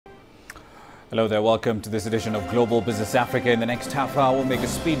Hello there, welcome to this edition of Global Business Africa. In the next half hour, we'll make a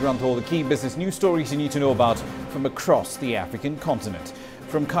speed run through all the key business news stories you need to know about from across the African continent.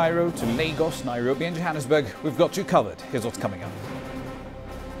 From Cairo to Lagos, Nairobi and Johannesburg, we've got you covered. Here's what's coming up.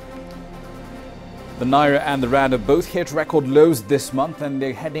 The Naira and the Rand have both hit record lows this month and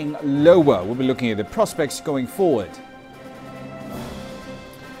they're heading lower. We'll be looking at the prospects going forward.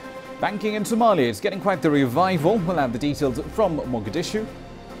 Banking in Somalia is getting quite the revival. We'll have the details from Mogadishu.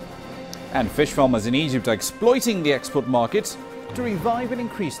 And fish farmers in Egypt are exploiting the export markets to revive and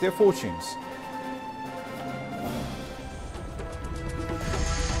increase their fortunes.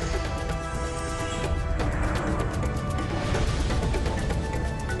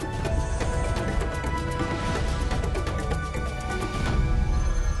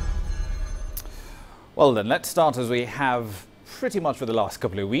 Well then, let's start as we have pretty much for the last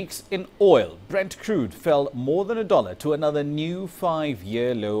couple of weeks. In oil, Brent crude fell more than $1 to another new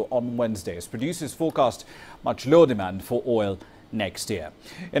 5-year low on Wednesday as producers forecast much lower demand for oil next year.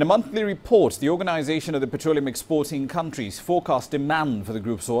 In a monthly report, the Organization of the Petroleum Exporting Countries forecast demand for the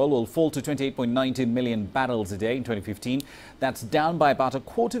group's oil will fall to 28.19 million barrels a day in 2015. That's down by about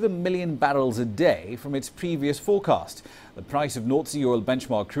 250,000 barrels a day from its previous forecast. The price of North Sea oil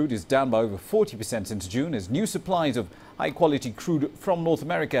benchmark crude is down by over 40% since June as new supplies of high-quality crude from North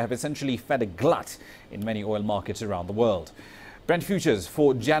America have essentially fed a glut in many oil markets around the world. Brent futures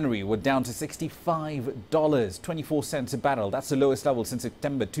for January were down to $65.24 a barrel. That's the lowest level since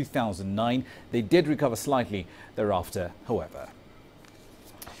September 2009. They did recover slightly thereafter, however.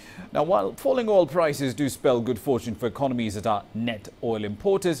 Now, while falling oil prices do spell good fortune for economies that are net oil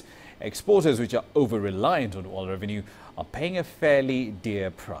importers, exporters which are over-reliant on oil revenue are paying a fairly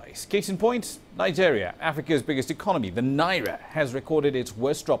dear price. Case in point, Nigeria, Africa's biggest economy. The Naira has recorded its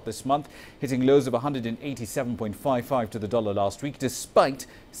worst drop this month, hitting lows of 187.55 to the dollar last week, despite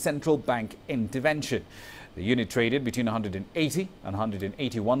central bank intervention. The unit traded between 180 and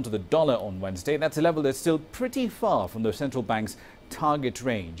 181 to the dollar on Wednesday. That's a level that's still pretty far from the central bank's target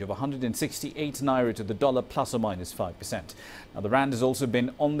range of 168 Naira to the dollar plus or minus 5%. Now, the Rand has also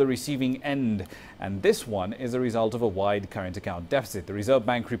been on the receiving end, and this one is a result of a wide current account deficit. The Reserve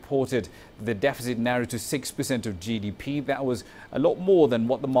Bank reported the deficit narrowed to 6% of GDP. That was a lot more than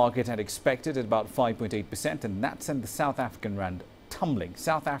what the market had expected at about 5.8%, and that sent the South African Rand tumbling.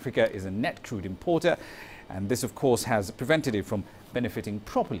 South Africa is a net crude importer, and this, of course, has prevented it from benefiting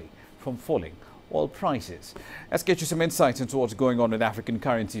properly from falling oil prices. Let's get you some insight into what's going on with African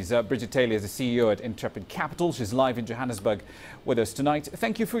currencies. Bridget Taylor is the CEO at Intrepid Capital. She's live in Johannesburg with us tonight.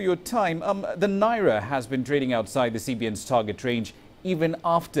 Thank you for your time. The Naira has been trading outside the CBN's target range even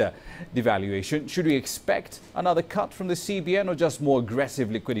after devaluation. Should we expect another cut from the CBN or just more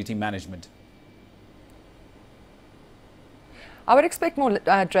aggressive liquidity management? I would expect more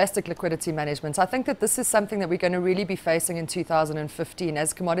drastic liquidity management. I think that this is something that we're going to really be facing in 2015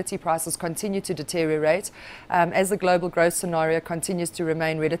 as commodity prices continue to deteriorate, as the global growth scenario continues to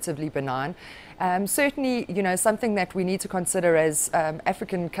remain relatively benign. Certainly, something that we need to consider as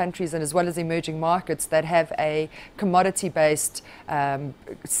African countries and as well as emerging markets that have a commodity-based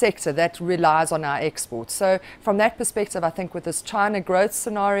sector that relies on our exports. So from that perspective, I think with this China growth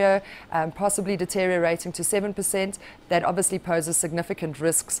scenario possibly deteriorating to 7%, that obviously poses significant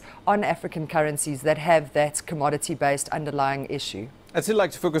risks on African currencies that have that commodity-based underlying issue. I'd still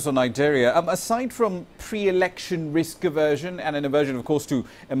like to focus on Nigeria. Aside from pre-election risk aversion and an aversion, of course, to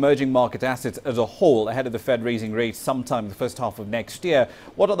emerging market assets as a whole ahead of the Fed raising rates sometime in the first half of next year,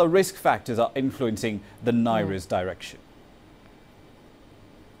 what other risk factors are influencing the Naira's direction?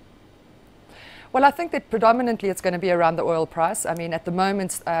 Well, I think that predominantly it's going to be around the oil price. I mean, at the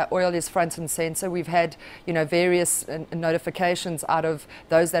moment, oil is front and center. We've had, various notifications out of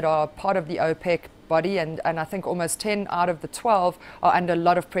those that are part of the OPEC body, and I think almost 10 out of the 12 are under a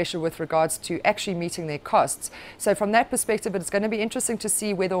lot of pressure with regards to actually meeting their costs. So from that perspective, it's going to be interesting to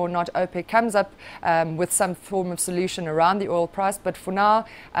see whether or not OPEC comes up with some form of solution around the oil price. But for now,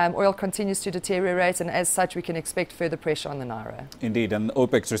 oil continues to deteriorate, and as such, we can expect further pressure on the Naira. Indeed, and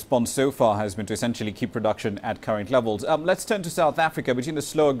OPEC's response so far has been to essentially keep production at current levels. Let's turn to South Africa. Between the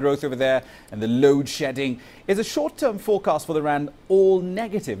slower growth over there and the load shedding, is a short-term forecast for the Rand all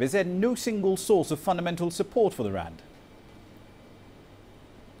negative? Is there no single source of fundamental support for the Rand?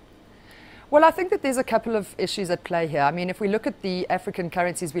 Well, I think that there's a couple of issues at play here. I mean, if we look at the African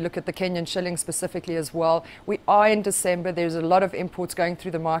currencies, we look at the Kenyan shilling specifically as well. We are in December. There's a lot of imports going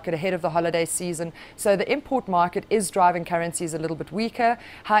through the market ahead of the holiday season. So the import market is driving currencies a little bit weaker.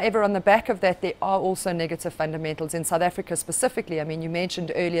 However, on the back of that, there are also negative fundamentals in South Africa specifically. I mean, you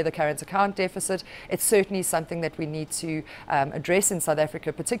mentioned earlier the current account deficit. It's certainly something that we need to address in South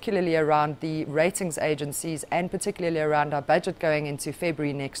Africa, particularly around the ratings agencies and particularly around our budget going into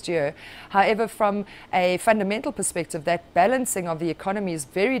February next year. However, from a fundamental perspective, that balancing of the economy is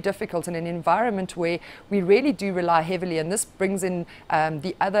very difficult in an environment where we really do rely heavily, and this brings in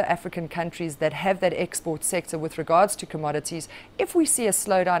the other African countries that have that export sector with regards to commodities. If we see a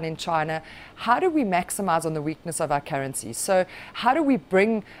slowdown in China, how do we maximize on the weakness of our currencies? So how do we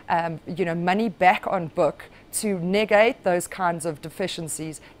bring money back on book to negate those kinds of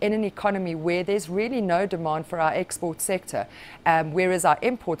deficiencies in an economy where there's really no demand for our export sector, whereas our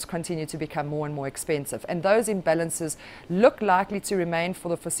imports continue to become more and more expensive. And those imbalances look likely to remain for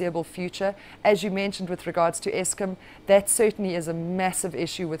the foreseeable future. As you mentioned with regards to Eskom, that certainly is a massive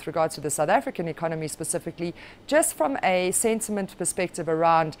issue with regards to the South African economy specifically, just from a sentiment perspective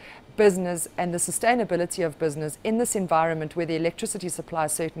around business and the sustainability of business in this environment where the electricity supply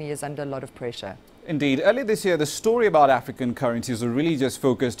certainly is under a lot of pressure. Indeed. Earlier this year, the story about African currencies was really just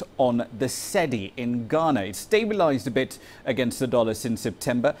focused on the cedi in Ghana. It stabilized a bit against the dollar since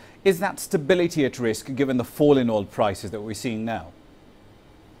September. Is that stability at risk given the fall in oil prices that we're seeing now?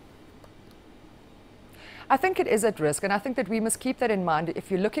 I think it is at risk, and I think that we must keep that in mind. If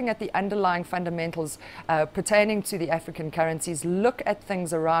you're looking at the underlying fundamentals pertaining to the African currencies, look at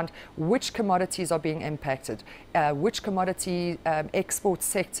things around which commodities are being impacted, which commodity export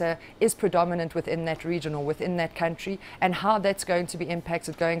sector is predominant within that region or within that country, and how that's going to be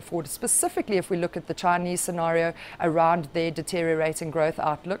impacted going forward, specifically if we look at the Chinese scenario around their deteriorating growth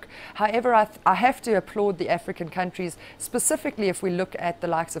outlook. However, I have to applaud the African countries, specifically if we look at the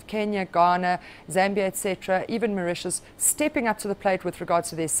likes of Kenya, Ghana, Zambia, etc., even Mauritius, stepping up to the plate with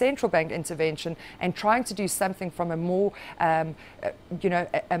regards to their central bank intervention and trying to do something from a more,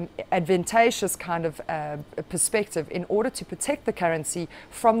 advantageous kind of perspective in order to protect the currency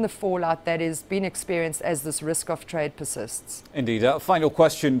from the fallout that is being experienced as this risk of trade persists. Indeed. Final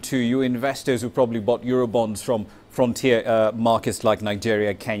question to you investors who probably bought Eurobonds from frontier markets like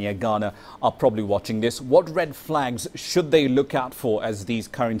Nigeria, Kenya, Ghana are probably watching this. What red flags should they look out for as these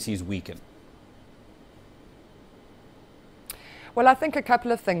currencies weaken? Well, I think a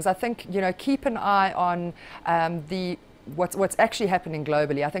couple of things. I think, keep an eye on what's actually happening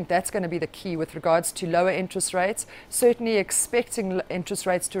globally. I think that's going to be the key with regards to lower interest rates. Certainly expecting interest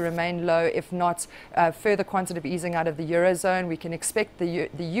rates to remain low, if not further quantitative easing out of the Eurozone. We can expect the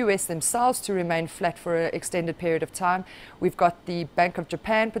US themselves to remain flat for an extended period of time. We've got the Bank of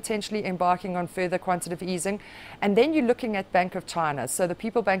Japan potentially embarking on further quantitative easing. And then you're looking at Bank of China. So the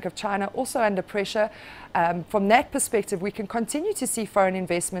People Bank of China also under pressure. From that perspective, we can continue to see foreign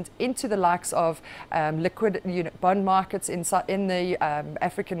investment into the likes of liquid bond markets in the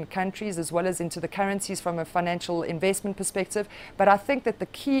African countries, as well as into the currencies from a financial investment perspective. But I think that the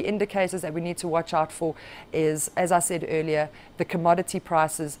key indicators that we need to watch out for is, as I said earlier, the commodity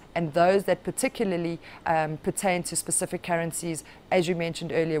prices and those that particularly pertain to specific currencies, as you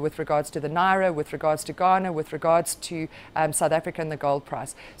mentioned earlier, with regards to the Naira, with regards to Ghana, with regards to South Africa and the gold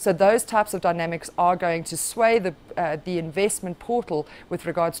price. So those types of dynamics are going to sway the investment portal with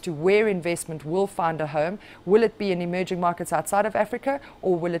regards to where investment will find a home. Will it be in emerging markets outside of Africa,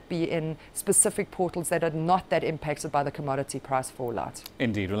 or will it be in specific portals that are not that impacted by the commodity price fallout?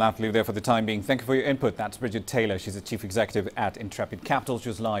 Indeed. We'll have to leave there for the time being. Thank you for your input. That's Bridget Taylor. She's the Chief Executive at Intrepid Capital. She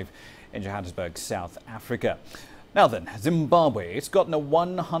was live in Johannesburg, South Africa. Now then, Zimbabwe, it's gotten a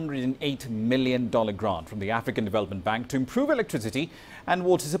 $108 million grant from the African Development Bank to improve electricity and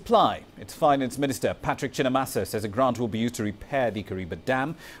water supply. Its Finance Minister, Patrick Chinamasa, says a grant will be used to repair the Kariba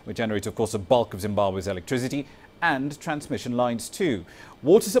Dam, which generates, of course, the bulk of Zimbabwe's electricity, and transmission lines too.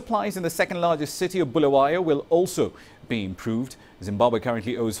 Water supplies in the second largest city of Bulawayo will also be improved. Zimbabwe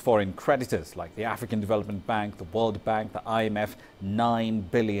currently owes foreign creditors like the African Development Bank, the World Bank, the IMF, $9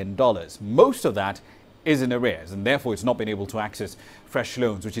 billion. Most of that is in arrears, and therefore it's not been able to access fresh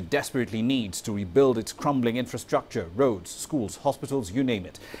loans, which it desperately needs to rebuild its crumbling infrastructure, roads, schools, hospitals, you name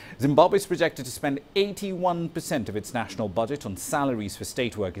it. Zimbabwe is projected to spend 81% of its national budget on salaries for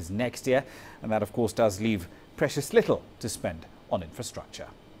state workers next year, and that of course does leave precious little to spend on infrastructure.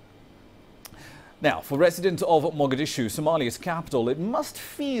 Now, for residents of Mogadishu, Somalia's capital, it must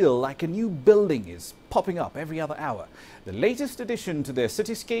feel like a new building is popping up every other hour. The latest addition to their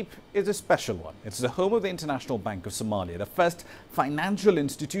cityscape is a special one. It's the home of the International Bank of Somalia, the first financial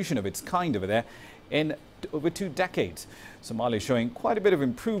institution of its kind over there in over 2 decades. Somalia is showing quite a bit of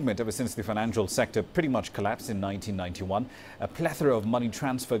improvement ever since the financial sector pretty much collapsed in 1991. A plethora of money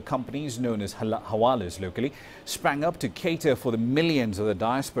transfer companies known as hawalas locally sprang up to cater for the millions of the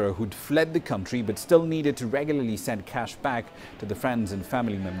diaspora who'd fled the country but still needed to regularly send cash back to the friends and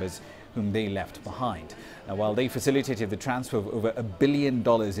family members whom they left behind. Now, while they facilitated the transfer of over $1 billion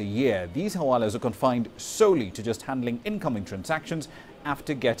a year, these hawalas are confined solely to just handling incoming transactions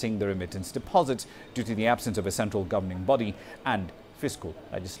after getting the remittance deposits due to the absence of a central governing body and fiscal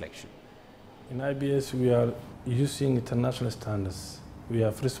legislation. In IBS, we are using international standards. We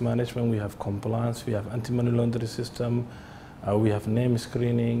have risk management, we have compliance, we have anti-money laundering system, we have name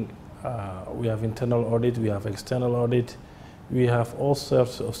screening, we have internal audit, we have external audit. We have all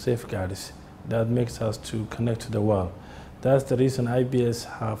sorts of safeguards that makes us to connect to the world. That's the reason IBS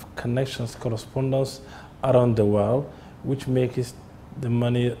have connections, correspondence around the world, which makes the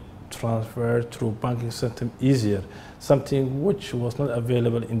money transfer through banking system easier, something which was not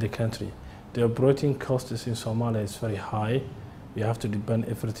available in the country. The operating costs in Somalia is very high. You have to depend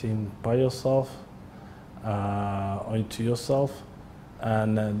everything by yourself, onto yourself,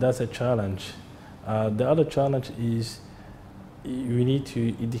 and that's a challenge. The other challenge is we need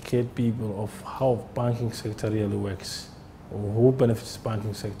to educate people of how banking sector really works, or who benefits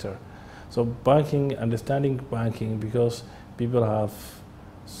banking sector. So banking, understanding banking, because people have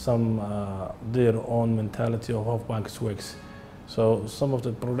some their own mentality of how banks works. So some of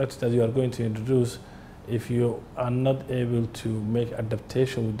the products that you are going to introduce, if you are not able to make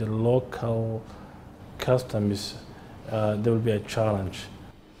adaptation with the local customs, there will be a challenge.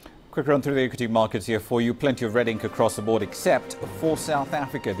 Quick run through the equity markets here for you. Plenty of red ink across the board except for South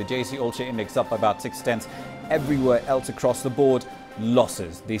Africa. The JSE All Share Index up by about 0.6. Everywhere else across the board,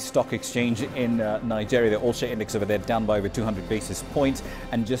 losses. The stock exchange in Nigeria, the All Share Index over there down by over 200 basis points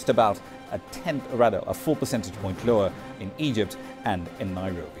and just about a full percentage point lower in Egypt and in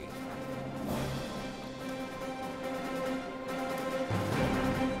Nairobi.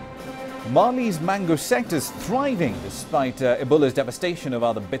 Mali's mango sector is thriving despite Ebola's devastation of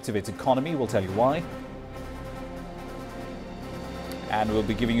other bits of its economy. We'll tell you why. And we'll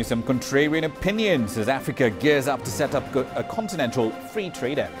be giving you some contrarian opinions as Africa gears up to set up a continental free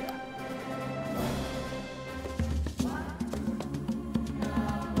trade area.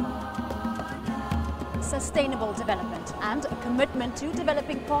 Sustainable development and a commitment to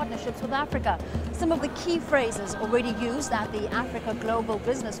developing partnerships with Africa. Some of the key phrases already used at the Africa Global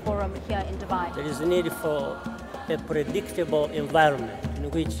Business Forum here in Dubai. There is a need for a predictable environment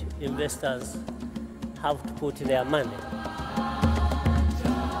in which investors have to put their money.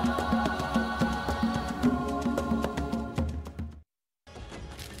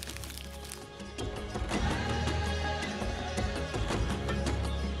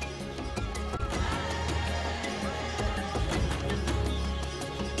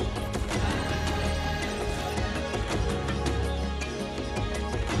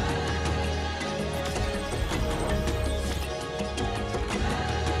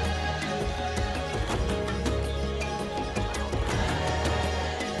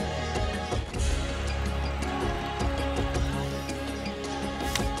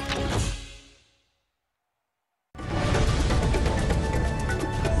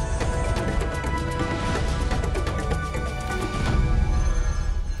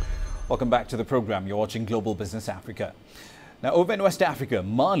 Welcome back to the program. You're watching Global Business Africa. Now, over in West Africa,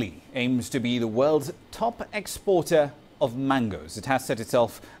 Mali aims to be the world's top exporter of mangoes. It has set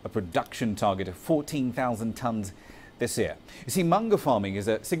itself a production target of 14,000 tons this year. You see, mango farming is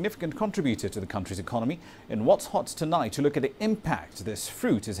a significant contributor to the country's economy. In What's Hot tonight, to look at the impact this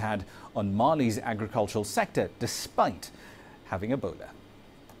fruit has had on Mali's agricultural sector, despite having Ebola.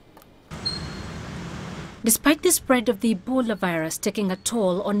 Despite the spread of the Ebola virus taking a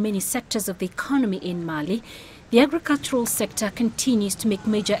toll on many sectors of the economy in Mali, the agricultural sector continues to make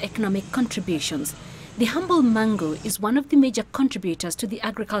major economic contributions. The humble mango is one of the major contributors to the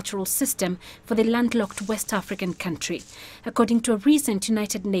agricultural system for the landlocked West African country. According to a recent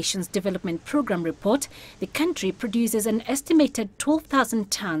United Nations Development Programme report, the country produces an estimated 12,000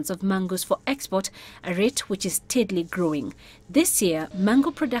 tons of mangoes for export, a rate which is steadily growing. This year,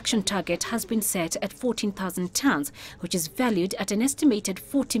 mango production target has been set at 14,000 tons, which is valued at an estimated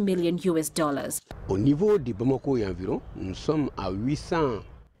 $40 million. Au niveau de Bamako et environ, nous sommes à 800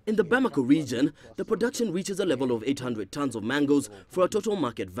 In the Bamako region, the production reaches a level of 800 tons of mangoes for a total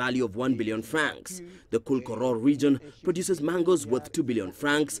market value of 1 billion francs. The Kulkoror region produces mangoes worth 2 billion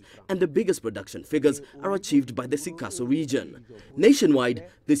francs, and the biggest production figures are achieved by the Sikasso region. Nationwide,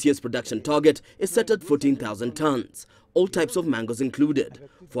 this year's production target is set at 14,000 tons, all types of mangoes included,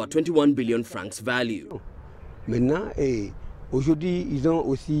 for a 21 billion francs value. Maintenant, aujourd'hui, ils ont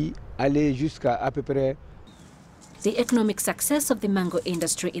aussi allé jusqu'à à peu près. The economic success of the mango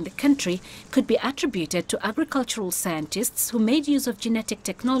industry in the country could be attributed to agricultural scientists who made use of genetic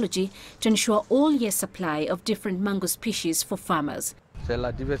technology to ensure all-year supply of different mango species for farmers.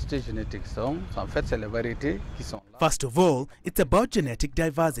 First of all, it's about genetic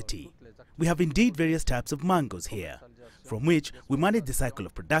diversity. We have indeed various types of mangoes here, from which we manage the cycle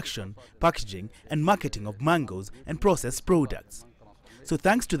of production, packaging and marketing of mangoes and processed products. So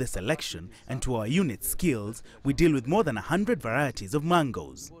thanks to the selection and to our unit skills, we deal with more than 100 varieties of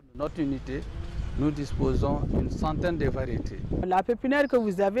mangoes. Notre unité, nous disposons d'une centaine de variétés. La pépinière que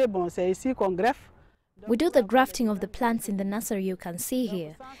vous avez, bon, c'est ici qu'on greffe. We do the grafting of the plants in the nursery you can see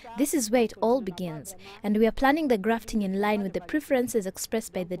here. This is where it all begins, and we are planning the grafting in line with the preferences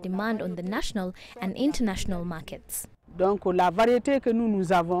expressed by the demand on the national and international markets. Donc la variété que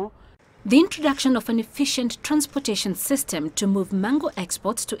nous avons. The introduction of an efficient transportation system to move mango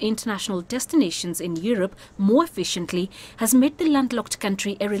exports to international destinations in Europe more efficiently has made the landlocked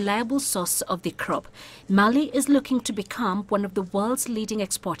country a reliable source of the crop. Mali is looking to become one of the world's leading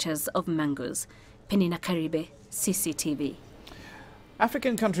exporters of mangoes. Penina Karibe, CCTV.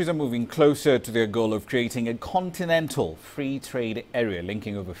 African countries are moving closer to their goal of creating a continental free trade area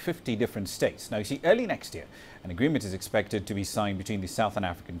linking over 50 different states. Now, you see, early next year, an agreement is expected to be signed between the Southern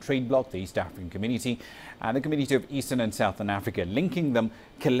African Trade Bloc, the East African Community, and the Community of Eastern and Southern Africa, linking them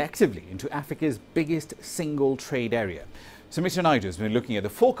collectively into Africa's biggest single trade area. Sumitra Naidu has been looking at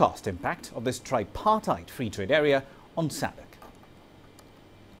the forecast impact of this tripartite free trade area on SADC.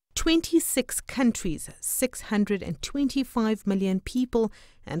 26 countries, 625 million people,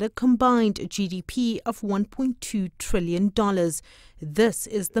 and a combined GDP of $1.2 trillion. This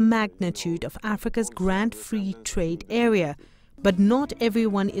is the magnitude of Africa's grand free trade area. But not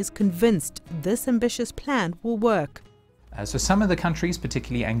everyone is convinced this ambitious plan will work. So some of the countries,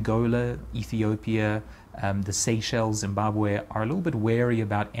 particularly Angola, Ethiopia, the Seychelles, Zimbabwe, are a little bit wary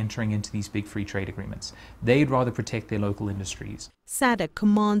about entering into these big free trade agreements. They'd rather protect their local industries. SADC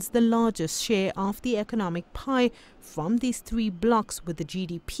commands the largest share of the economic pie from these three blocks with a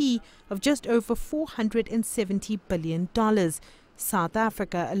GDP of just over $470 billion. South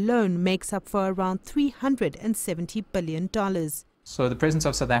Africa alone makes up for around $370 billion. So the presence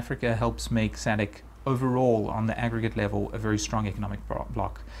of South Africa helps make SADC overall, on the aggregate level, a very strong economic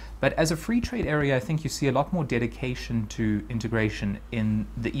bloc. But as a free trade area, I think you see a lot more dedication to integration in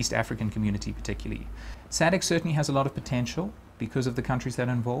the East African community particularly. SADC certainly has a lot of potential because of the countries that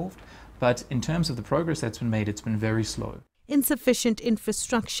are involved, but in terms of the progress that's been made, it's been very slow. Insufficient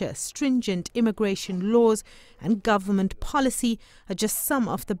infrastructure, stringent immigration laws and government policy are just some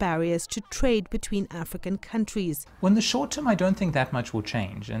of the barriers to trade between African countries. Well, in the short term, I don't think that much will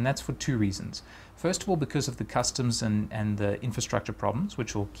change, and that's for two reasons. First of all, because of the customs and the infrastructure problems,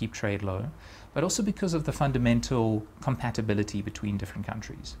 which will keep trade low, but also because of the fundamental compatibility between different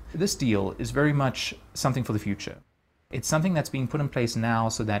countries. This deal is very much something for the future. It's something that's being put in place now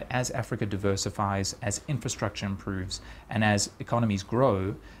so that as Africa diversifies, as infrastructure improves, and as economies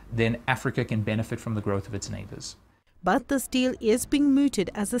grow, then Africa can benefit from the growth of its neighbors. But this deal is being mooted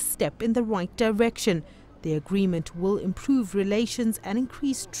as a step in the right direction. The agreement will improve relations and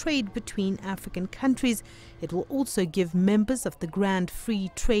increase trade between African countries. It will also give members of the Grand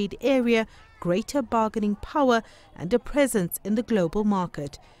Free Trade Area greater bargaining power and a presence in the global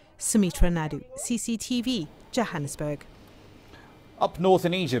market. Sumitra Naidu, CCTV, Johannesburg. Up north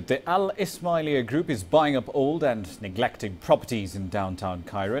in Egypt, the Al Ismailia Group is buying up old and neglected properties in downtown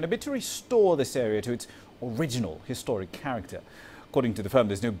Cairo in a bid to restore this area to its original historic character. According to the firm,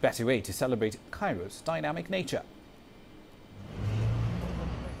 there's no better way to celebrate Cairo's dynamic nature.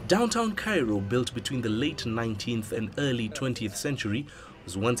 Downtown Cairo, built between the late 19th and early 20th century,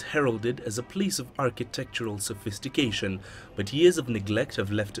 was once heralded as a place of architectural sophistication, but years of neglect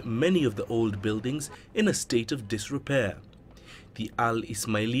have left many of the old buildings in a state of disrepair. The Al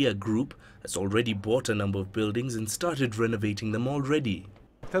Ismailia Group has already bought a number of buildings and started renovating them already.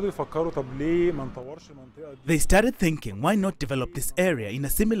 They started thinking, why not develop this area in a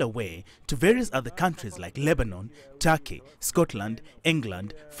similar way to various other countries like Lebanon, Turkey, Scotland,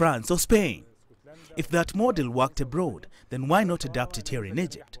 England, France or Spain? If that model worked abroad, then why not adapt it here in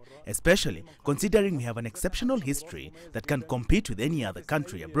Egypt? especially considering we have an exceptional history that can compete with any other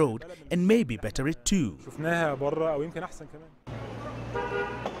country abroad and maybe better it too.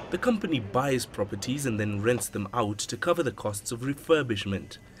 The company buys properties and then rents them out to cover the costs of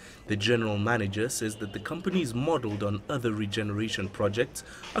refurbishment. The general manager says that the company is modeled on other regeneration projects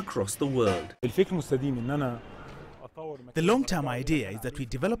across the world. The long-term idea is that we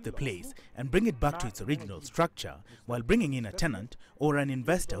develop the place and bring it back to its original structure while bringing in a tenant or an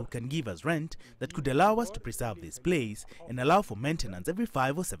investor who can give us rent that could allow us to preserve this place and allow for maintenance every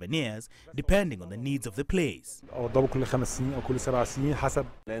 5 or 7 years depending on the needs of the place.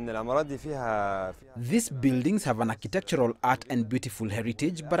 These buildings have an architectural art and beautiful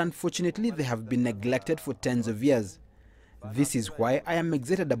heritage, but unfortunately they have been neglected for tens of years. This is why I am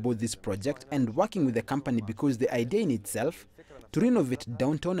excited about this project and working with the company, because the idea in itself to renovate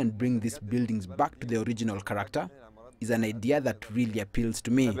downtown and bring these buildings back to the original character is an idea that really appeals to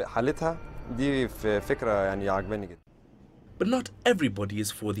me. But not everybody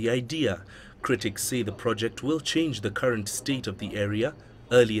is for the idea. Critics say the project will change the current state of the area.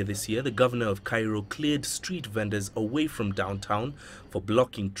 Earlier this year, the governor of Cairo cleared street vendors away from downtown for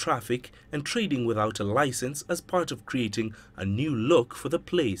blocking traffic and trading without a license as part of creating a new look for the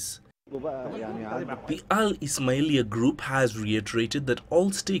place. The Al Ismailia Group has reiterated that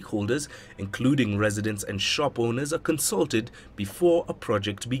all stakeholders, including residents and shop owners, are consulted before a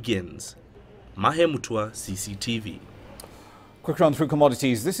project begins. Mahe Mutwa, CCTV. Quick run through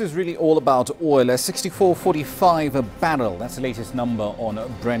commodities. This is really all about oil. 64.45 a barrel. That's the latest number on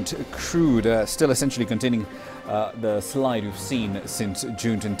Brent crude. Still essentially containing the slide we've seen since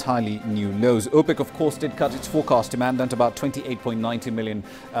June to entirely new lows. OPEC, of course, did cut its forecast demand down to about 28.90 million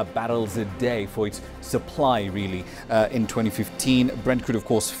barrels a day for its supply, really, in 2015. Brent crude, of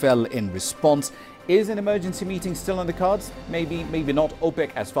course, fell in response. Is an emergency meeting still on the cards? Maybe, maybe not.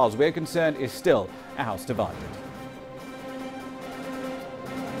 OPEC, as far as we're concerned, is still a house divided.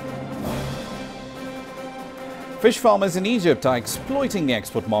 Fish farmers in Egypt are exploiting the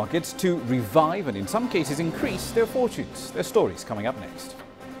export markets to revive and in some cases increase their fortunes. Their stories coming up next.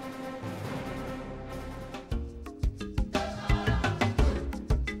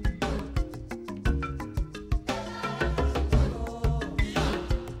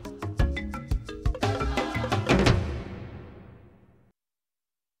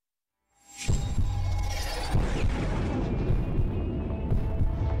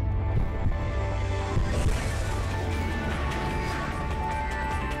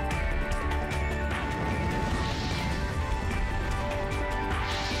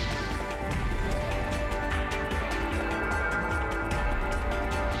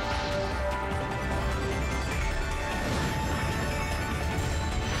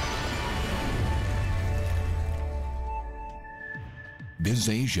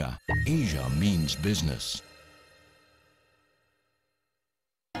 BizAsia. Asia means business.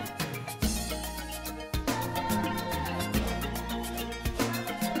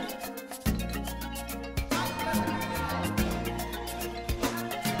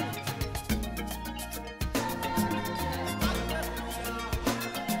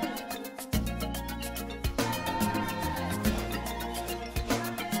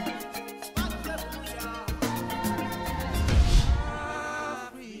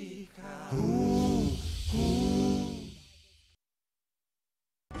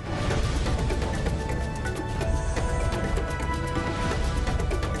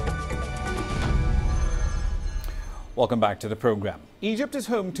 Welcome back to the program. Egypt is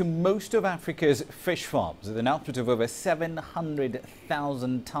home to most of Africa's fish farms with an output of over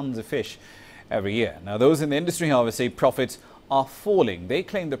 700,000 tons of fish every year. Now, those in the industry, however, say profits are falling. They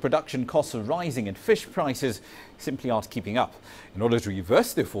claim the production costs are rising and fish prices simply aren't keeping up. In order to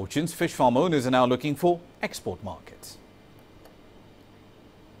reverse their fortunes, fish farm owners are now looking for export markets.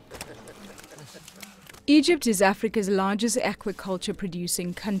 Egypt is Africa's largest aquaculture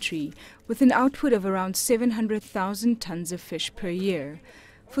producing country, with an output of around 700,000 tons of fish per year.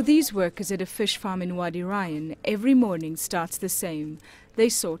 For these workers at a fish farm in Wadi Ryan, every morning starts the same. They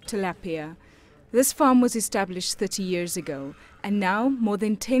sort tilapia. This farm was established 30 years ago, and now more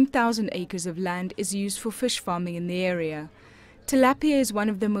than 10,000 acres of land is used for fish farming in the area. Tilapia is one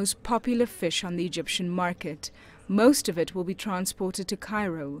of the most popular fish on the Egyptian market. Most of it will be transported to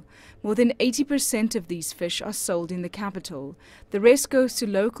Cairo. More than 80% of these fish are sold in the capital. The rest goes to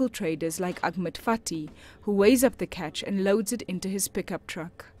local traders like Ahmed Fati, who weighs up the catch and loads it into his pickup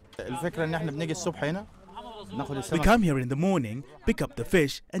truck. We come here in the morning, pick up the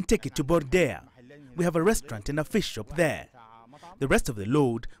fish and take it to Bordea. We have a restaurant and a fish shop there. The rest of the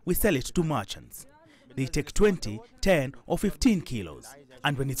load, we sell it to merchants. They take 20, 10 or 15 kilos.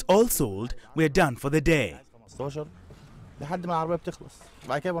 And when it's all sold, we're done for the day.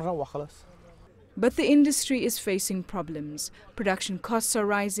 But the industry is facing problems. Production costs are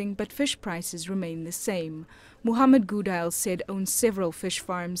rising, but fish prices remain the same. Muhammad Goudail said owns several fish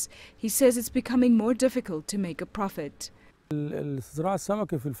farms. He says it's becoming more difficult to make a profit. Some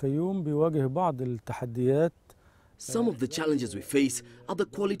of the challenges we face are the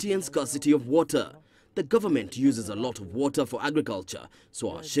quality and scarcity of water. The government uses a lot of water for agriculture,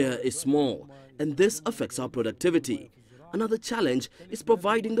 so our share is small, and this affects our productivity. Another challenge is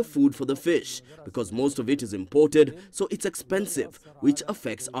providing the food for the fish, because most of it is imported, so it's expensive, which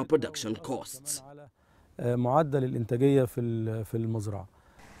affects our production costs.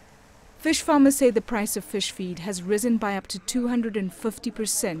 Fish farmers say the price of fish feed has risen by up to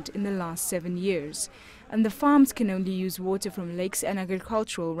 250% in the last 7 years, and the farms can only use water from lakes and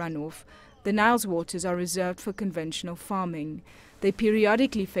agricultural runoff. The Nile's waters are reserved for conventional farming. They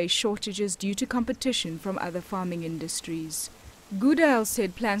periodically face shortages due to competition from other farming industries. Goudail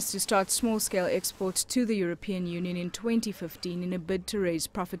said plans to start small-scale exports to the European Union in 2015 in a bid to raise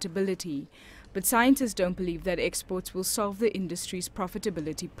profitability. But scientists don't believe that exports will solve the industry's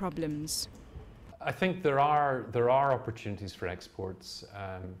profitability problems. I think there are opportunities for exports,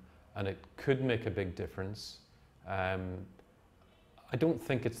 and it could make a big difference. I don't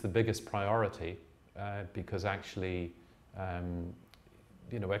think it's the biggest priority because actually,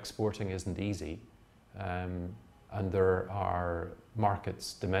 exporting isn't easy, and there are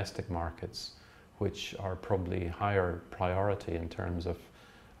markets, domestic markets, which are probably higher priority in terms of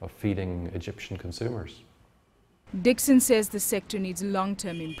feeding Egyptian consumers. Dixon says the sector needs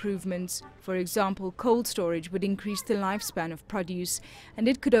long-term improvements. For example, cold storage would increase the lifespan of produce, and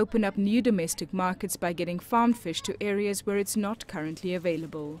it could open up new domestic markets by getting farmed fish to areas where it's not currently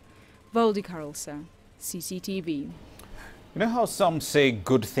available. Voldi Karolsa, CCTV. You know how some say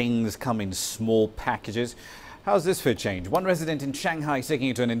good things come in small packages? How's this for a change? One resident in Shanghai is taking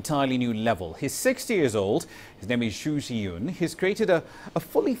it to an entirely new level. He's 60 years old. His name is Xu Xiyun. He's created a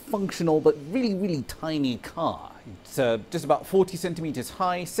fully functional but really tiny car. It's just about 40 centimeters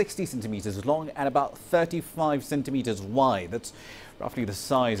high, 60 centimeters long, and about 35 centimeters wide. That's roughly the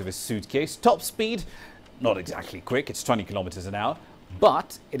size of a suitcase. Top speed, not exactly quick. It's 20 kilometers an hour.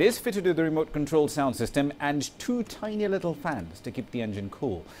 But it is fitted with a remote controlled sound system and 2 tiny little fans to keep the engine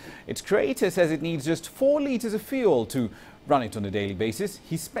cool. Its creator says it needs just 4 liters of fuel to run it on a daily basis.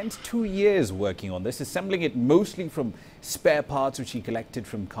 He spent 2 years working on this, assembling it mostly from spare parts which he collected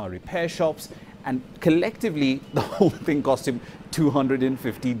from car repair shops, and collectively the whole thing cost him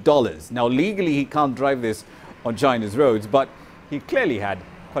 $250. Now legally he can't drive this on China's roads, but he clearly had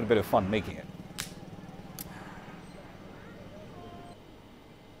quite a bit of fun making it.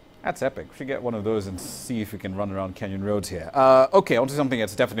 That's epic. We should get one of those and see if we can run around Kenyan roads here. Okay, on to something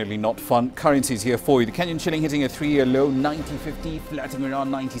that's definitely not fun. Currencies here for you. The Kenyan shilling hitting a 3-year low, 90.50, flirting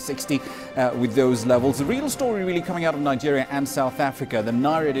around 90.60 with those levels. The real story really coming out of Nigeria and South Africa. The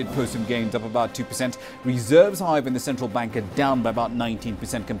Naira did post some gains, up about 2%. Reserves, however, in the central bank are down by about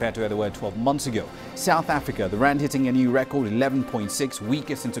 19% compared to where they were 12 months ago. South Africa, the rand hitting a new record, 11.6,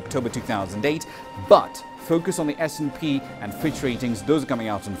 weakest since October 2008. But focus on the S&P and Fitch ratings. Those are coming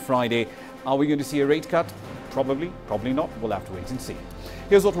out on Friday. Are we going to see a rate cut? Probably, probably not. We'll have to wait and see.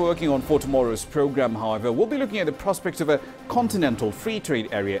 Here's what we're working on for tomorrow's program, however. We'll be looking at the prospects of a continental free trade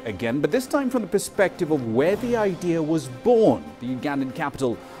area again, but this time from the perspective of where the idea was born, the Ugandan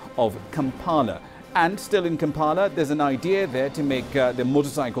capital of Kampala. And still in Kampala, there's an idea there to make the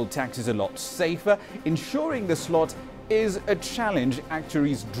motorcycle taxis a lot safer. Ensuring the slot is a challenge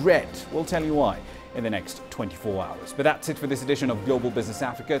actuaries dread. We'll tell you why in the next 24 hours. But that's it for this edition of Global Business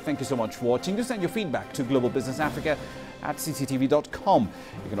Africa. Thank you so much for watching. Do send your feedback to globalbusinessafrica@cctv.com.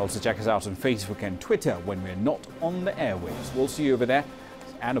 You can also check us out on Facebook and Twitter when we're not on the airwaves. We'll see you over there.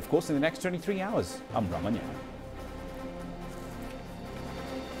 And of course, in the next 23 hours, I'm Ramanya.